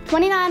Christ,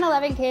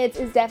 2911 Kids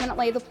is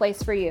definitely the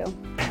place for you.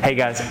 Hey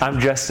guys, I'm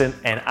Justin,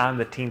 and I'm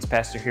the teens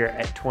pastor here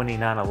at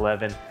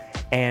 2911.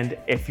 And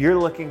if you're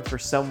looking for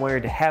somewhere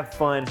to have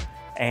fun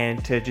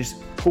and to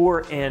just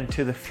pour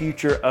into the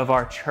future of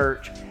our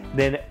church,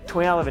 then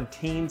 2911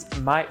 Teens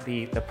might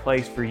be the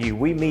place for you.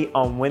 We meet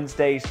on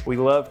Wednesdays. We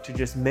love to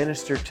just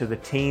minister to the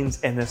teens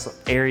in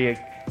this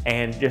area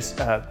and just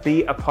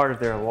be a part of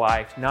their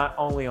life, not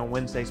only on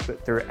Wednesdays,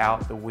 but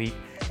throughout the week.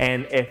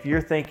 And if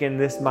you're thinking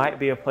this might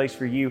be a place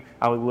for you,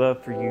 I would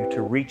love for you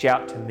to reach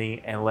out to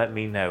me and let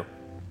me know.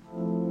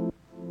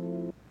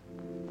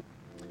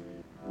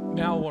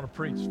 Now I want to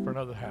preach for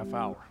another half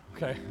hour,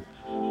 okay?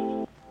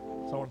 So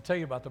I want to tell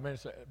you about the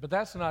ministry, but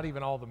that's not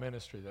even all the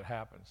ministry that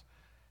happens.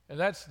 And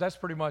that's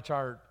pretty much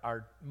our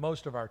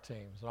most of our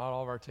teams. Not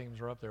all of our teams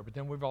are up there, but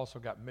then we've also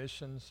got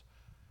missions,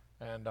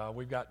 and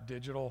we've got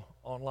digital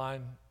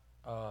online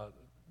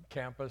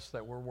campus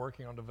that we're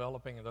working on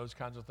developing and those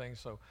kinds of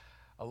things. So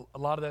a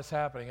lot of that's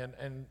happening.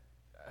 And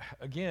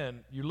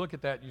again, you look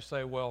at that and you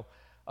say, well,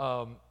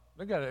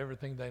 they've got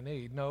everything they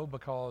need. No,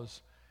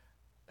 because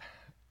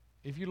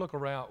if you look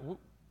around,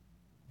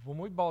 when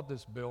we bought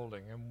this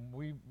building and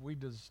we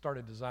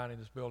started designing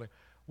this building,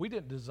 we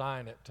didn't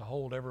design it to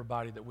hold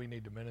everybody that we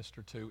need to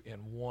minister to in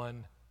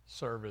one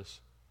service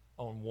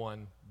on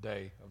one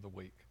day of the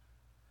week.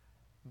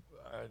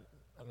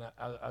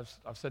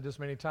 I've said this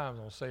many times,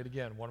 and I'll say it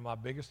again. One of my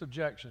biggest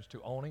objections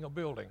to owning a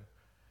building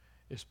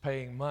is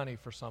paying money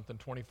for something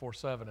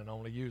 24/7 and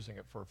only using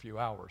it for a few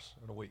hours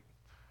in a week.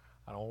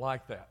 I don't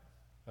like that.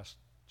 That's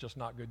just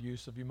not good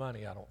use of your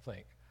money, I don't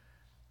think.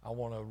 I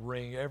want to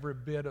wring every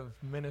bit of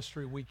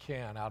ministry we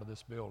can out of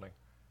this building.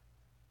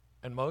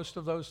 And most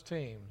of those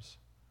teams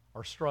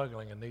are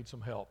struggling and need some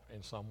help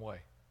in some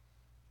way.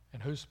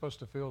 And who's supposed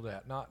to feel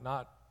that?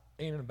 Not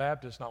Enon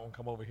Baptist not going to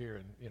come over here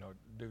and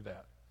do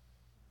that.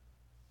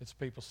 It's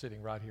people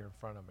sitting right here in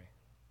front of me,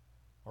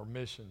 or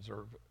missions,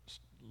 or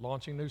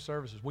launching new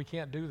services. We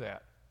can't do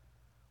that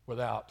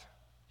without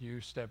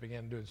you stepping in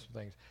and doing some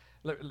things.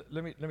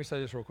 Let me say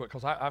this real quick,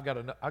 because I've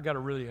got a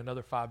really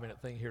another 5-minute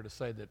thing here to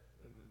say that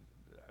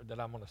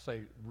I'm going to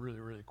say really,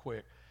 really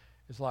quick.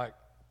 It's like,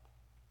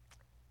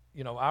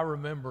 I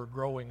remember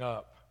growing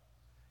up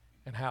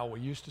and how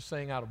we used to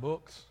sing out of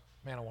books.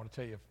 Man, I want to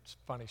tell you a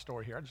funny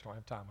story here. I just don't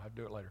have time. I have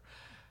to do it later.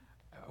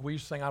 We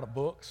used to sing out of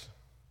books,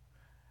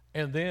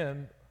 and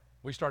then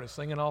we started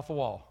singing off the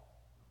wall.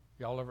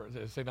 Y'all ever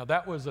see? Now,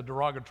 that was a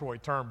derogatory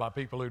term by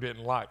people who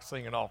didn't like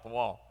singing off the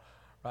wall,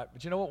 right?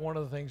 But you know what? One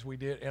of the things we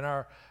did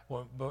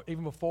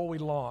even before we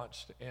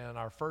launched in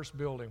our first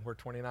building where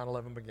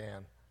 2911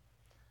 began,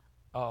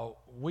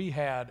 we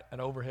had an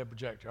overhead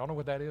projector. Y'all know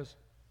what that is?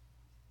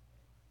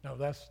 No,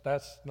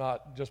 that's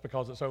not just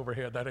because it's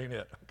overhead. That ain't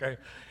it, okay?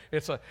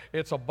 It's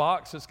a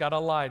box that's got a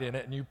light in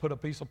it, and you put a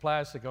piece of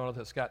plastic on it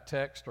that's got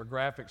text or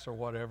graphics or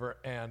whatever,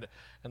 and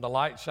the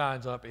light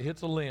shines up. It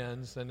hits a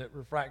lens, and it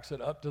refracts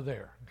it up to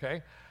there,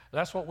 okay?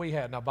 That's what we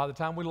had. Now, by the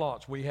time we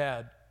launched, we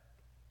had,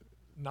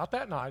 not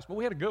that nice, but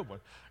we had a good one,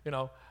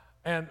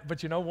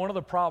 But one of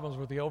the problems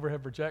with the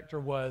overhead projector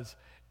was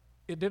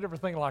it did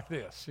everything like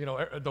this.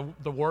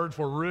 The words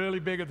were really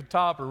big at the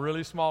top or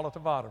really small at the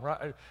bottom,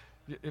 right?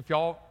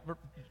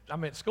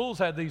 Schools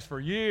had these for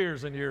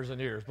years and years and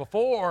years,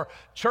 before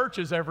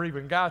churches ever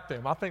even got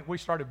them. I think we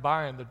started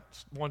buying the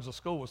ones the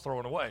school was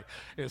throwing away.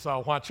 It's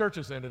why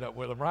churches ended up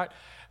with them, right?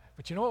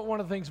 But you know what? One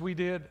of the things we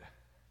did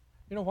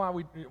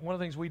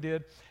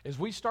is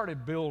we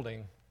started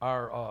building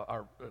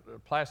our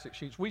plastic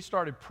sheets. We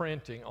started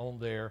printing on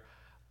there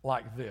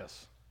like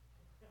this.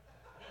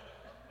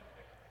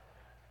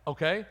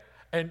 Okay?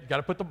 And you got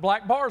to put the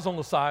black bars on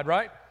the side,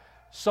 right?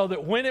 So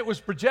that when it was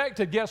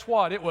projected, guess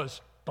what? It was,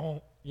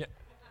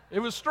 it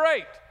was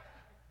straight,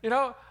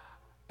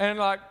 And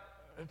like,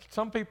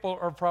 some people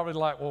are probably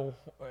like, well,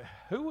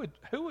 who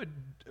would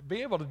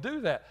be able to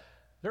do that?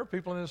 There are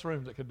people in this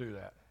room that could do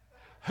that.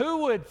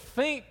 Who would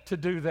think to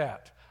do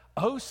that?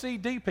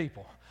 OCD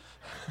people,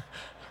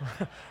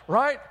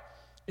 right?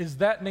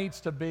 That needs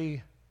to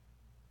be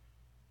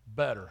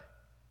better.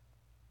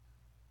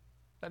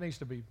 That needs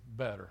to be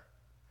better.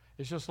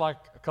 It's just like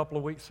a couple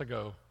of weeks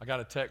ago, I got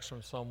a text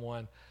from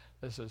someone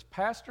that says,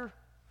 Pastor,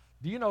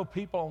 do you know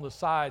people on the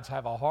sides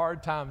have a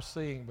hard time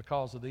seeing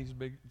because of these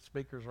big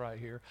speakers right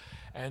here?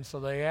 And so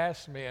they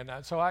asked me, and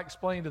so I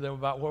explained to them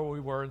about where we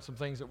were and some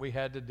things that we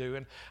had to do.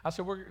 And I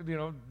said,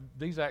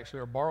 these actually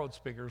are borrowed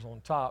speakers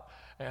on top,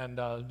 and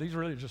these are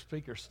really just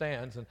speaker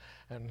stands. And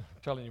I'm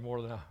telling you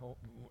more than I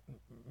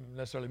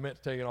necessarily meant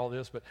to tell you all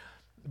this, but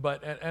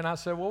I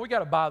said, well, we got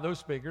to buy those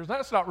speakers.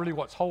 That's not really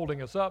what's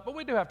holding us up, but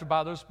we do have to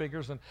buy those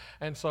speakers.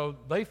 And so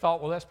they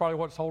thought, well, that's probably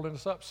what's holding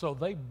us up. So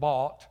they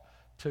bought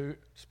 2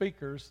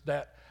 speakers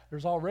that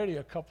there's already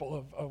a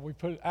couple of, we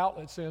put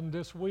outlets in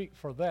this week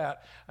for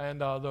that.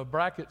 And the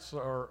brackets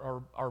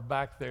are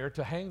back there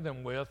to hang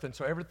them with. And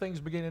so everything's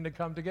beginning to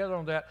come together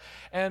on that.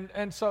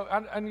 And so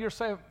you're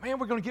saying, man,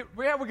 we're going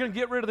to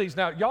get rid of these.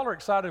 Now, y'all are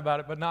excited about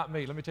it, but not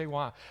me. Let me tell you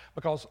why.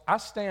 Because I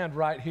stand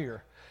right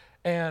here.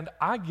 And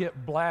I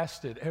get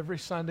blasted every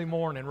Sunday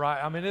morning, right?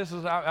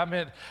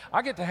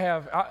 I get to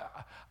have,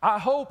 I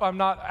hope I'm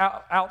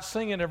not out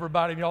singing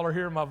everybody and y'all are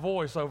hearing my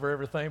voice over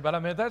everything, but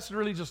that's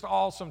really just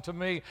awesome to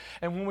me.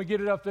 And when we get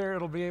it up there,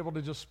 it'll be able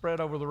to just spread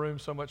over the room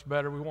so much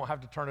better. We won't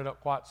have to turn it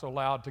up quite so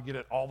loud to get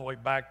it all the way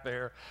back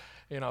there,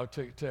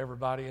 to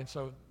everybody. And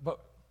so, but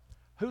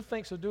who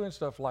thinks of doing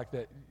stuff like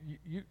that?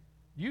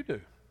 You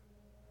do.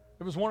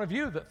 It was one of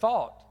you that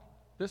thought,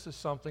 this is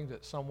something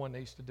that someone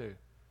needs to do.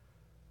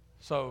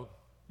 So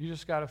you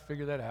just got to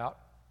figure that out.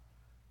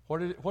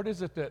 What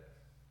is it that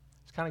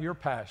it's kind of your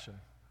passion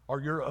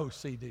or your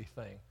OCD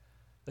thing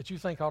that you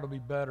think ought to be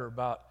better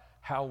about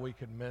how we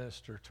can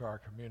minister to our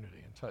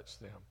community and touch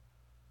them.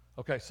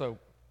 Okay, so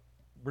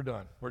we're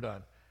done.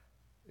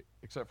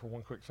 Except for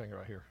one quick thing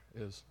right here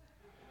is,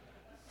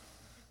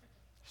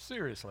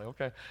 seriously,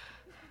 okay?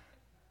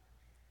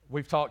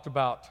 We've talked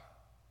about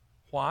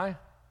why,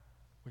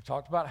 we've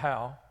talked about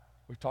how,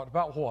 we've talked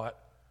about what,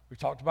 we've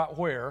talked about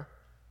where,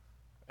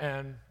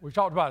 and we've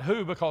talked about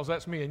who, because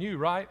that's me and you,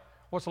 right?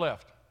 What's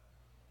left?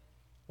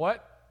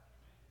 What?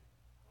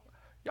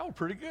 Y'all are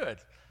pretty good.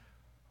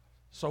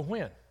 So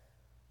when?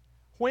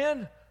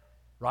 When?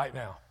 Right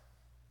now.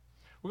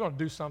 We're going to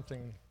do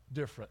something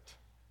different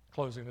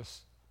closing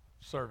this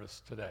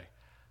service today.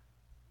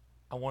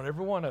 I want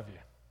every one of you,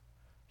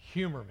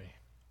 humor me.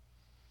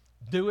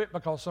 Do it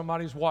because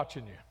somebody's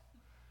watching you.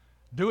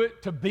 Do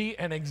it to be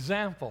an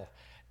example.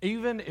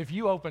 Even if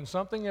you open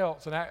something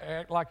else and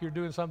act like you're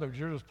doing something, but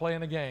you're just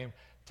playing a game,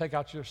 take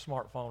out your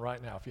smartphone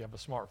right now if you have a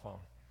smartphone.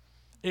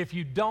 If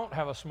you don't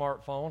have a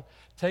smartphone,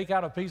 take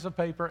out a piece of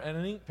paper and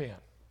an ink pen,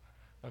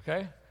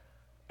 okay?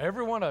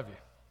 Every one of you.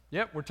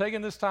 Yep, we're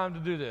taking this time to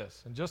do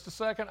this. In just a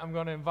second, I'm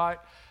going to invite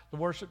the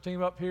worship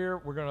team up here.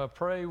 We're going to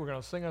pray. We're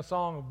going to sing a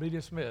song and be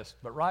dismissed.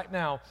 But right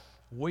now,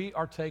 we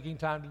are taking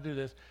time to do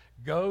this.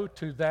 Go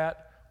to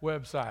that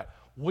website.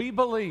 We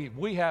believe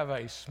we have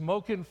a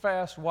smoking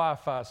fast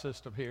Wi-Fi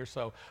system here,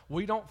 so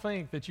we don't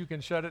think that you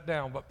can shut it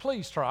down, but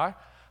please try,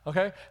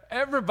 okay?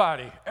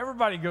 Everybody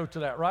go to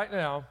that right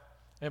now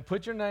and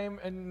put your name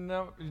and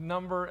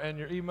number and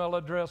your email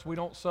address. We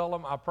don't sell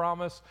them, I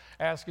promise.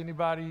 Ask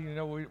anybody,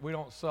 we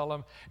don't sell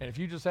them. And if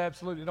you just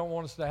absolutely don't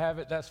want us to have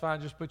it, that's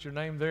fine. Just put your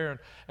name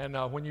there.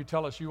 And when you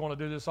tell us you want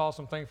to do this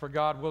awesome thing for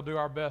God, we'll do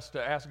our best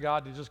to ask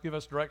God to just give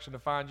us direction to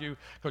find you,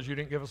 because you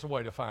didn't give us a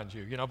way to find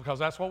you, because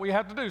that's what we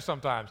have to do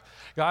sometimes.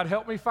 God,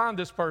 help me find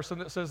this person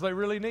that says they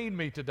really need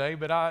me today,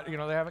 but they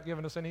haven't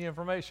given us any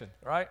information,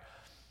 right?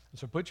 And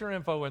so put your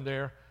info in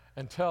there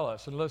and tell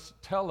us,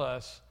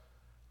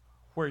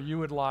 where you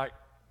would like,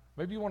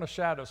 maybe you want to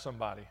shadow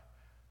somebody.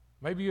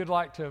 Maybe you'd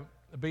like to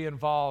be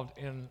involved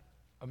in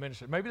a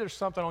ministry. Maybe there's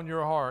something on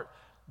your heart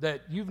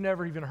that you've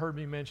never even heard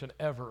me mention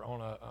ever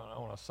on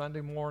a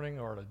Sunday morning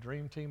or at a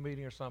dream team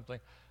meeting or something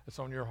that's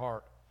on your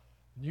heart.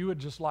 You would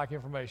just like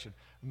information.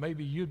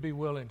 Maybe you'd be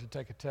willing to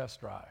take a test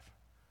drive.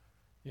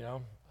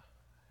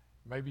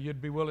 Maybe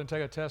you'd be willing to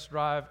take a test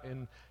drive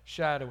in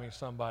shadowing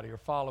somebody or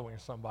following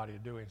somebody or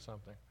doing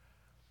something.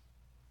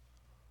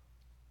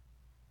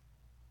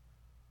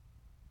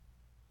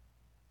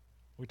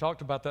 We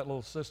talked about that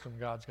little system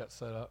God's got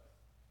set up.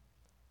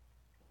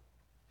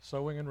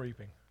 Sowing and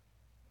reaping.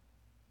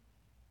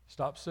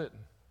 Stop sitting.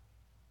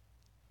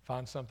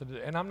 Find something to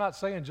do. And I'm not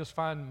saying just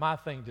find my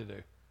thing to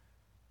do.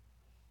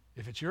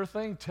 If it's your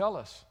thing, tell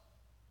us.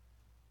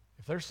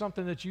 If there's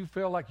something that you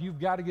feel like you've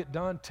got to get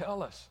done,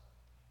 tell us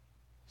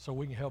so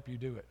we can help you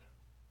do it.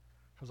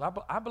 Because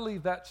I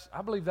believe that's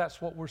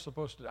what we're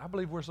supposed to do. I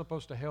believe we're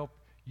supposed to help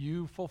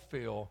you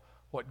fulfill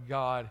what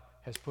God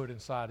has put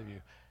inside of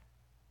you.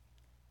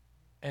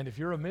 And if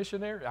you're a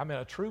missionary,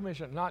 a true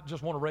missionary, not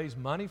just want to raise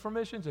money for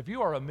missions, if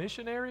you are a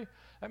missionary,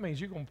 that means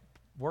you're going to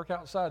work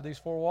outside these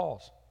four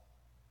walls.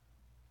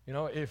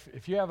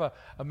 If you have a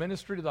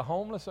ministry to the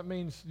homeless, that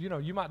means,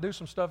 you might do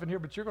some stuff in here,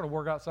 but you're going to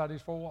work outside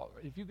these four walls.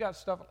 If you've got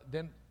stuff,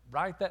 then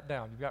write that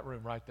down. You've got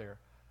room right there.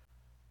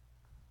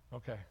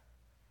 Okay.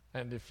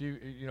 And if you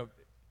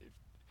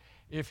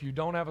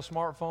don't have a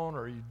smartphone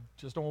or you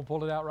just don't want to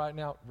pull it out right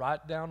now,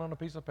 write down on a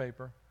piece of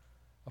paper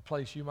a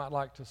place you might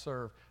like to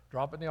serve.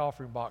 Drop it in the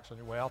offering box on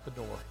your way out the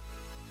door.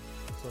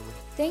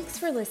 Thanks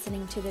for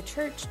listening to the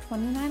Church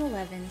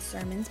 2911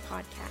 Sermons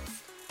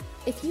Podcast.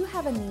 If you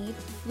have a need,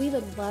 we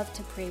would love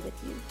to pray with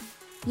you.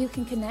 You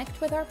can connect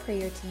with our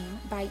prayer team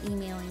by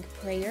emailing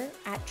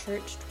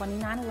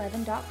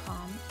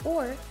prayer@church2911.com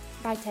or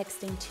by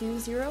texting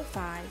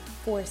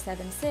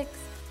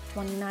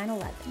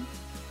 205-476-2911.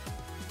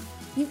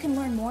 You can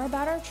learn more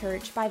about our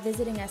church by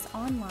visiting us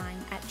online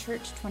at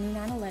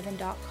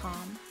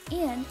church2911.com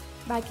and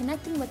by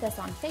connecting with us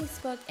on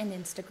Facebook and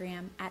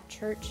Instagram at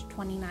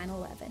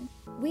Church2911.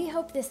 We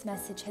hope this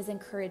message has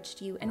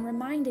encouraged you and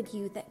reminded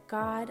you that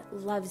God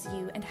loves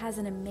you and has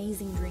an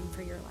amazing dream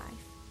for your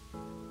life.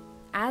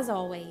 As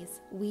always,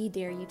 we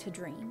dare you to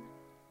dream.